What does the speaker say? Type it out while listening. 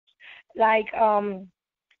Like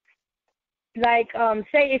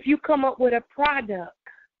say if you come up with a product.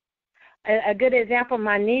 A good example,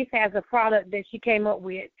 my niece has a product that she came up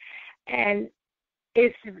with, and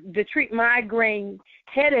it's to treat migraine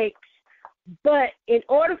headaches. But in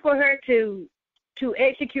order for her to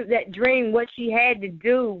execute that dream, what she had to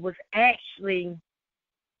do was actually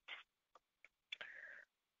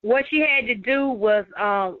write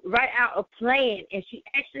out a plan, and she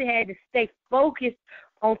actually had to stay focused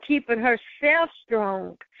on keeping herself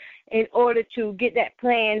strong in order to get that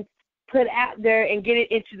plan put out there and get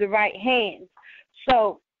it into the right hands.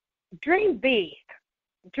 So dream big.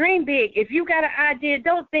 Dream big. If you got an idea,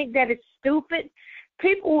 don't think that it's stupid.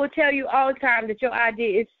 People will tell you all the time that your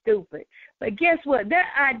idea is stupid. But guess what?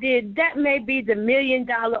 That idea, that may be the $1 million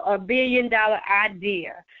or $1 billion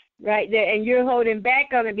idea right there, and you're holding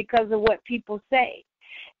back on it because of what people say.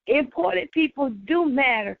 Important people do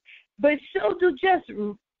matter, but so do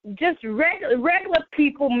just regular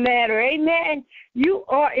people matter. Amen. You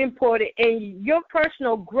are important, and your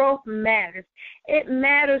personal growth matters. It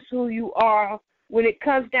matters who you are when it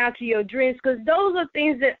comes down to your dreams, because those are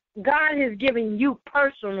things that God has given you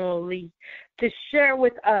personally to share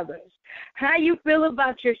with others. How you feel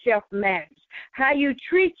about yourself matters. How you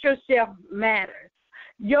treat yourself matters.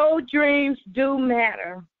 Your dreams do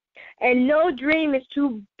matter, and no dream is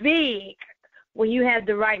too big when you have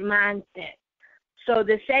the right mindset. So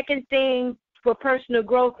the second thing for personal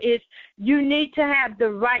growth is you need to have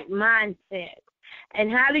the right mindset.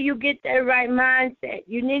 And how do you get that right mindset?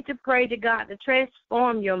 You need to pray to God to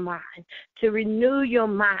transform your mind, to renew your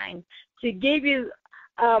mind, to give you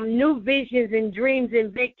new visions and dreams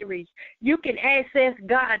and victories. You can access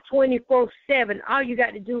God 24/7. All you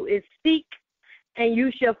got to do is seek, and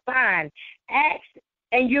you shall find. Ask,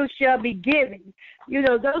 and you shall be given. You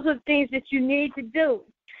know, those are things that you need to do.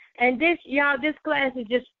 And this class is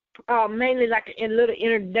just mainly like a little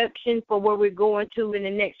introduction for where we're going to in the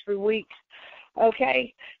next few weeks.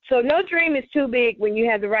 Okay? So no dream is too big when you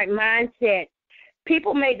have the right mindset.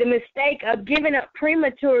 People make the mistake of giving up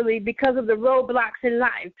prematurely because of the roadblocks in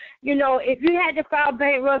life. You know, if you had to file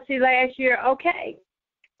bankruptcy last year, okay,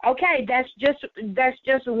 that's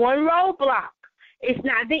just one roadblock. It's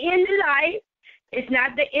not the end of life.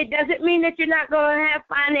 It doesn't mean that you're not going to have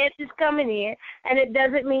finances coming in, and it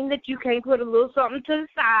doesn't mean that you can't put a little something to the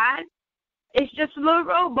side. It's just a little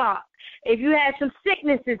roadblock. If you had some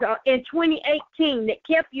sicknesses in 2018 that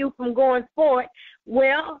kept you from going forward,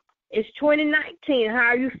 well, it's 2019. How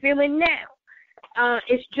are you feeling now?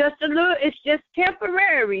 It's just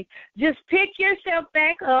temporary. Just pick yourself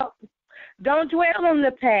back up. Don't dwell on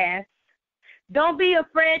the past. Don't be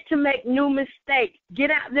afraid to make new mistakes.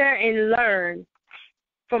 Get out there and learn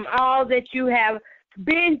from all that you have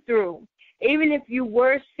been through. Even if you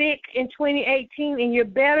were sick in 2018 and you're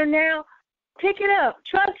better now, pick it up.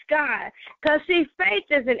 Trust God. Because, see, faith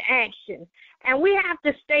is an action. And we have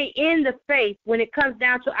to stay in the faith when it comes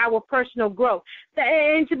down to our personal growth.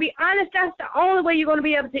 And to be honest, that's the only way you're going to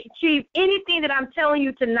be able to achieve anything that I'm telling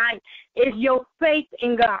you tonight is your faith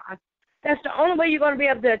in God. That's the only way you're going to be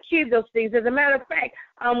able to achieve those things. As a matter of fact,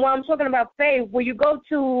 when I'm talking about faith, when you go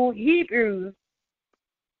to Hebrews,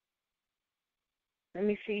 let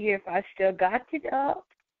me see here if I still got it up.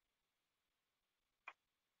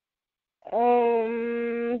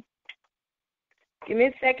 Give me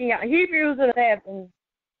a second, y'all. Hebrews 11.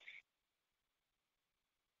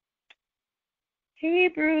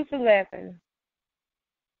 Hebrews 11.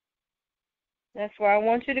 That's where I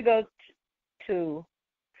want you to go to.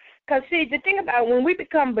 Because, see, the thing about when we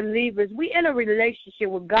become believers, we in a relationship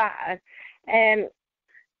with God and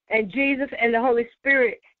Jesus and the Holy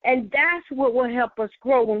Spirit, and that's what will help us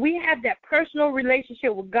grow. When we have that personal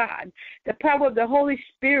relationship with God, the power of the Holy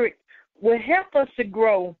Spirit will help us to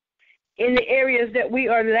grow in the areas that we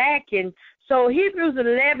are lacking. So Hebrews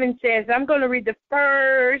 11 says, I'm going to read the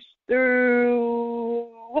first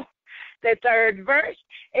through the third verse.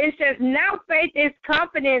 It says, now faith is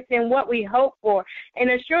confidence in what we hope for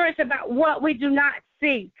and assurance about what we do not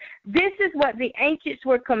see. This is what the ancients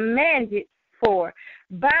were commanded for.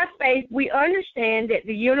 By faith, we understand that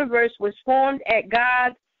the universe was formed at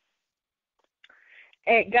God's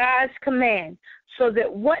command, so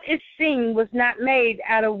that what is seen was not made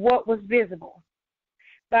out of what was visible.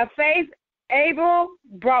 By faith, Abel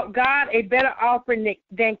brought God a better offering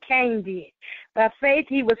than Cain did. By faith,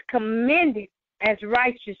 he was commended as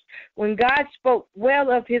righteous when God spoke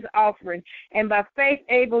well of his offering. And by faith,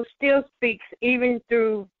 Abel still speaks even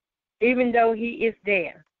though he is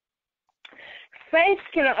dead. Faith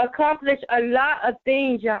can accomplish a lot of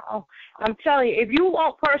things, y'all. I'm telling you, if you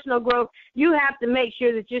want personal growth, you have to make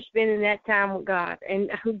sure that you're spending that time with God.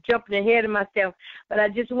 And I'm jumping ahead of myself, but I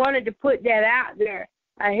just wanted to put that out there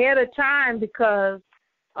ahead of time because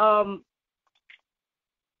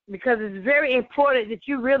it's very important that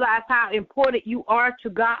you realize how important you are to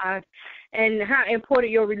God and how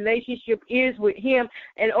important your relationship is with Him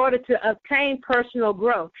in order to obtain personal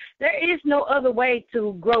growth. There is no other way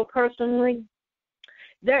to grow personally.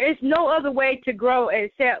 There is no other way to grow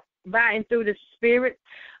except by and through the Spirit.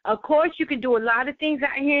 Of course, you can do a lot of things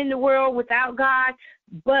out here in the world without God,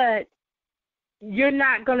 but you're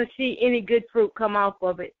not going to see any good fruit come off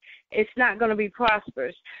of it. It's not going to be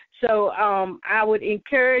prosperous. So I would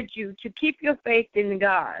encourage you to keep your faith in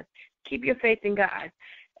God. Keep your faith in God.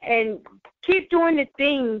 And keep doing the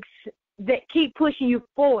things that keep pushing you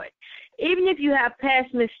forward. Even if you have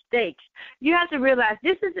past mistakes, you have to realize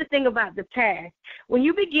this is the thing about the past. When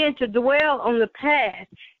you begin to dwell on the past,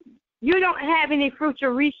 you don't have any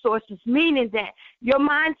future resources, meaning that your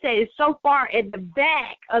mindset is so far at the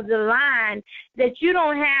back of the line that you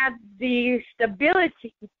don't have the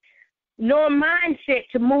stability nor mindset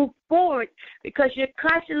to move forward because you're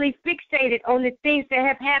constantly fixated on the things that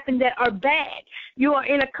have happened that are bad. You are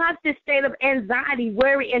in a constant state of anxiety,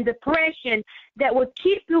 worry, and depression that will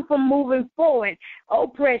keep you from moving forward.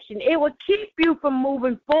 Oppression, it will keep you from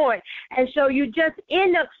moving forward. And so you just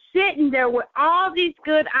end up sitting there with all these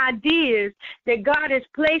good ideas that God has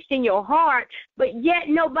placed in your heart, but yet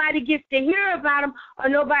nobody gets to hear about them or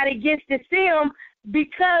nobody gets to see them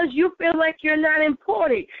because you feel like you're not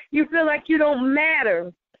important. You feel like you don't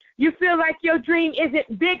matter. You feel like your dream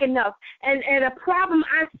isn't big enough. And a problem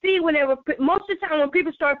I see most of the time when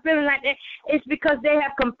people start feeling like that, it's because they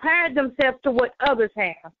have compared themselves to what others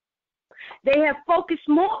have. They have focused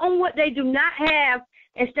more on what they do not have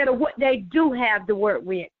instead of what they do have to work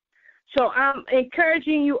with. So I'm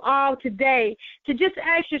encouraging you all today to just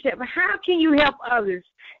ask yourself, how can you help others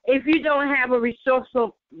if you don't have a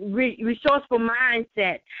resourceful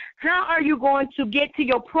mindset? How are you going to get to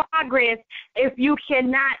your progress if you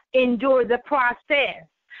cannot endure the process?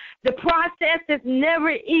 The process is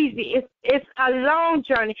never easy. It's a long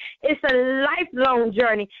journey. It's a lifelong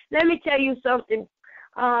journey. Let me tell you something.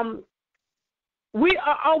 We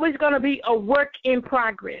are always going to be a work in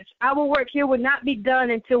progress. Our work here will not be done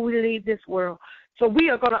until we leave this world. So we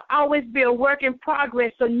are going to always be a work in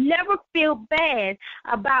progress. So never feel bad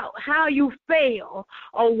about how you fail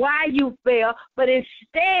or why you fail, but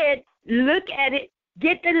instead look at it,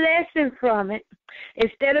 get the lesson from it.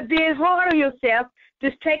 Instead of being hard on yourself,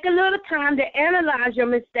 just take a little time to analyze your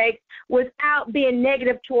mistakes without being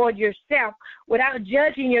negative toward yourself, without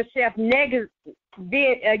judging yourself negative,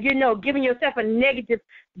 giving yourself a negative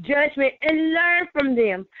judgment, and learn from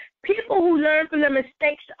them. People who learn from their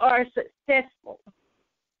mistakes are successful.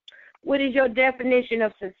 What is your definition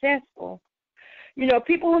of successful?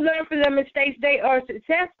 People who learn from their mistakes, they are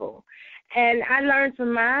successful. And I learned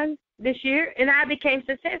from mine this year, and I became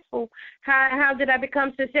successful. How did I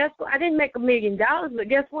become successful? I didn't make $1 million, but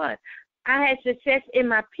guess what? I had success in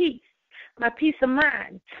my peace of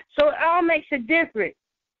mind. So it all makes a difference.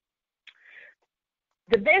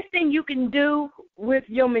 The best thing you can do with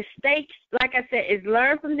your mistakes, like I said, is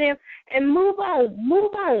learn from them and move on.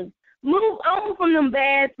 Move on from them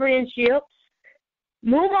bad friendships.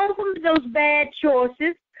 Move on from those bad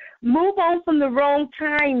choices. Move on from the wrong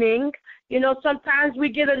timing. Sometimes we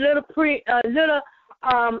get a little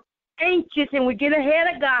anxious and we get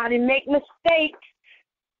ahead of God and make mistakes.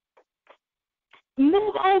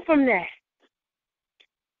 Move on from that.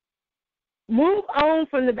 Move on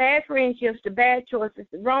from the bad friendships, the bad choices,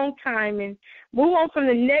 the wrong timing. Move on from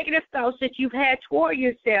the negative thoughts that you've had toward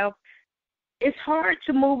yourself. It's hard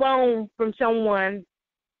to move on from someone,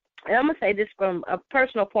 and I'm going to say this from a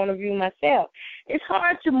personal point of view myself. It's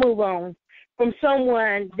hard to move on from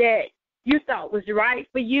someone that you thought was right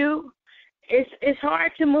for you. It's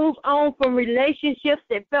hard to move on from relationships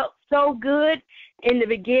that felt so good in the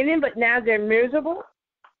beginning, but now they're miserable.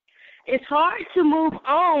 It's hard to move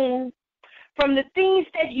on from the things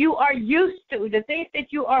that you are used to, the things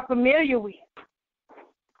that you are familiar with.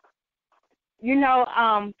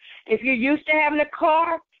 If you're used to having a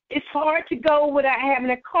car, it's hard to go without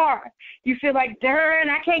having a car. You feel like, darn,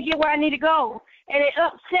 I can't get where I need to go. And it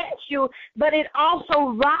upsets you, but it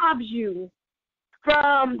also robs you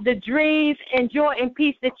from the dreams and joy and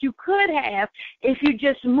peace that you could have if you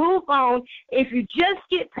just move on, if you just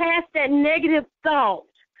get past that negative thought.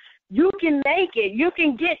 You can make it. You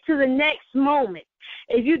can get to the next moment.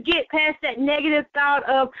 If you get past that negative thought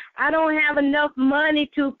of, I don't have enough money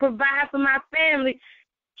to provide for my family,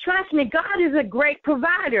 Trust me, God is a great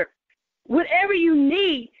provider. Whatever you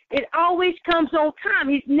need, it always comes on time.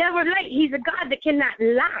 He's never late. He's a God that cannot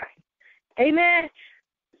lie. Amen.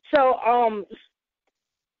 So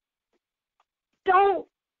don't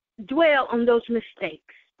dwell on those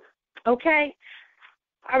mistakes. Okay?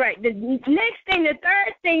 All right. The next thing, the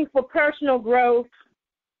third thing for personal growth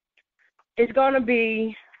is going to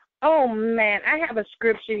be, oh, man, I have a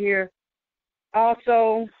scripture here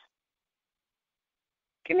also.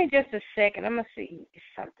 Give me just a second. I'm going to see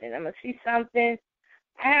something.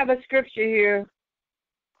 I have a scripture here.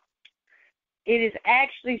 It is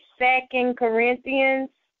actually 2 Corinthians.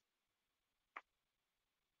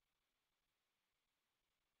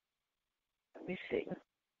 Let me see.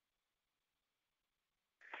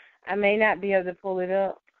 I may not be able to pull it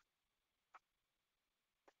up.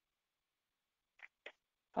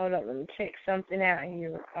 Hold up, let me check something out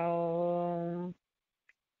here.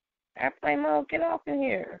 Airplane mode, get off in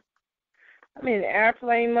here. I'm in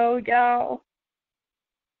airplane mode, y'all.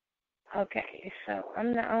 Okay, so I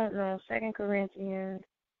don't know, 2 Corinthians.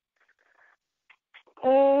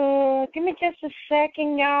 Give me just a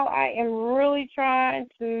second, y'all. I am really trying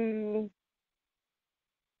to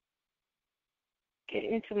get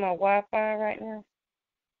into my Wi-Fi right now.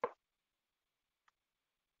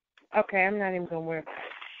 Okay, I'm not even going to worry about it.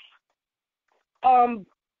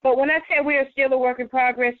 But when I say we are still a work in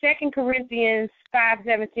progress, 2 Corinthians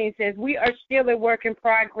 5:17 says, we are still a work in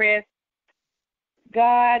progress.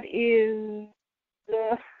 God is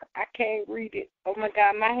I can't read it. Oh, my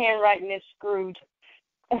God, my handwriting is screwed.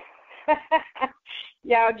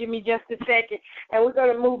 Y'all give me just a second, and we're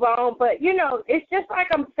going to move on. But, it's just like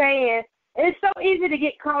I'm saying, it's so easy to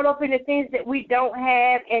get caught up in the things that we don't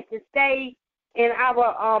have and to stay in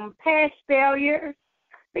our past failures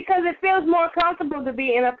because it feels more comfortable to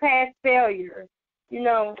be in a past failure,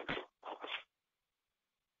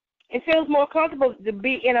 It feels more comfortable to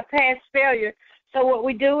be in a past failure. So what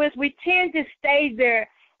we do is we tend to stay there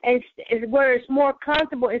and where it's more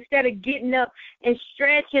comfortable instead of getting up and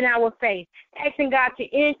stretching our faith, asking God to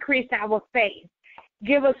increase our faith,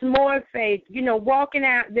 give us more faith, walking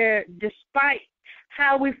out there despite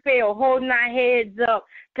how we fail, holding our heads up,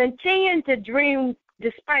 continuing to dream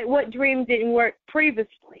despite what dream didn't work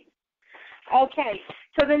previously. Okay,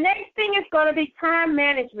 so the next thing is going to be time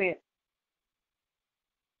management.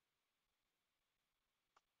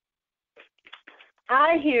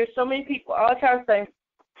 I hear so many people all the time say,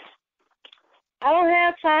 I don't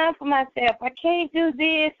have time for myself. I can't do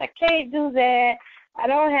this. I can't do that. I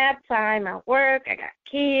don't have time. I work. I got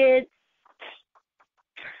kids.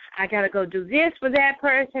 I got to go do this for that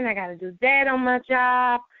person. I got to do that on my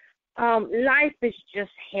job. Life is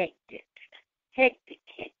just hectic.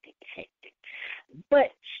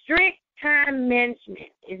 But strict time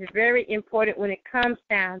management is very important when it comes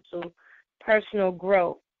down to personal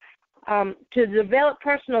growth. To develop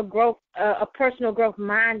personal growth, a personal growth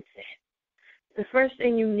mindset, the first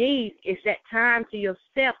thing you need is that time to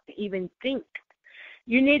yourself to even think.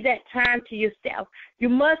 You need that time to yourself. You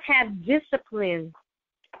must have discipline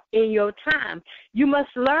in your time. You must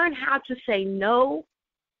learn how to say no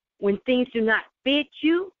when things do not fit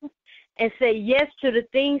you and say yes to the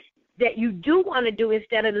things that you do want to do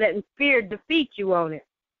instead of letting fear defeat you on it.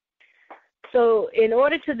 So in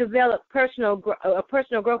order to develop a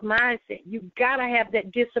personal growth mindset, you got to have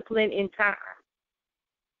that discipline in time.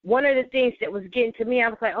 One of the things that was getting to me, I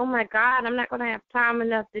was like, oh, my God, I'm not going to have time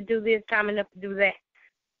enough to do this, time enough to do that.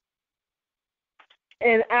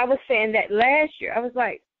 And I was saying that last year. I was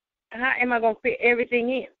like, how am I going to fit everything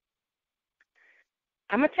in?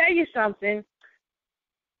 I'm going to tell you something.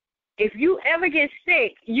 If you ever get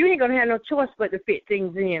sick, you ain't going to have no choice but to fit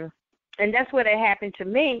things in. And that's what had happened to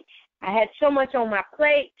me. I had so much on my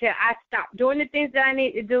plate till I stopped doing the things that I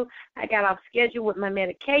need to do. I got off schedule with my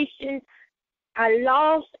medication. I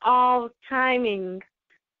lost all timing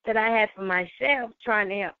that I had for myself trying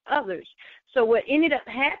to help others. So what ended up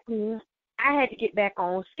happening, I had to get back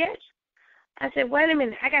on schedule. I said, wait a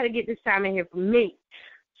minute, I got to get this time in here for me.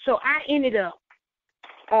 So I ended up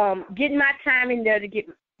getting my time in there to get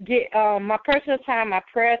my personal time, my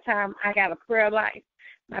prayer time. I got a prayer life.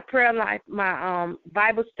 My prayer life, my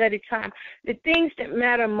Bible study time, the things that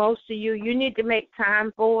matter most to you, you need to make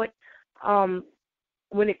time for it.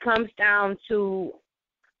 When it comes down to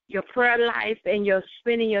your prayer life and your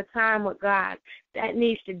spending your time with God, that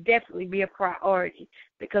needs to definitely be a priority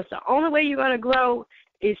because the only way you're going to grow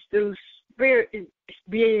is through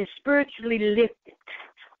being spiritually lifted.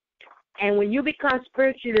 And when you become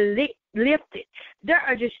spiritually lifted, there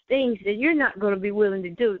are just things that you're not going to be willing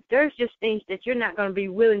to do. There's just things that you're not going to be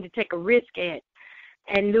willing to take a risk at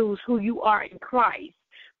and lose who you are in Christ.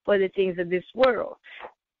 for the things of this world.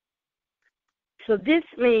 So this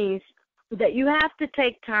means that you have to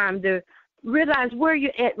take time to realize where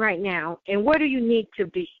you're at right now and where do you need to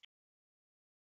be.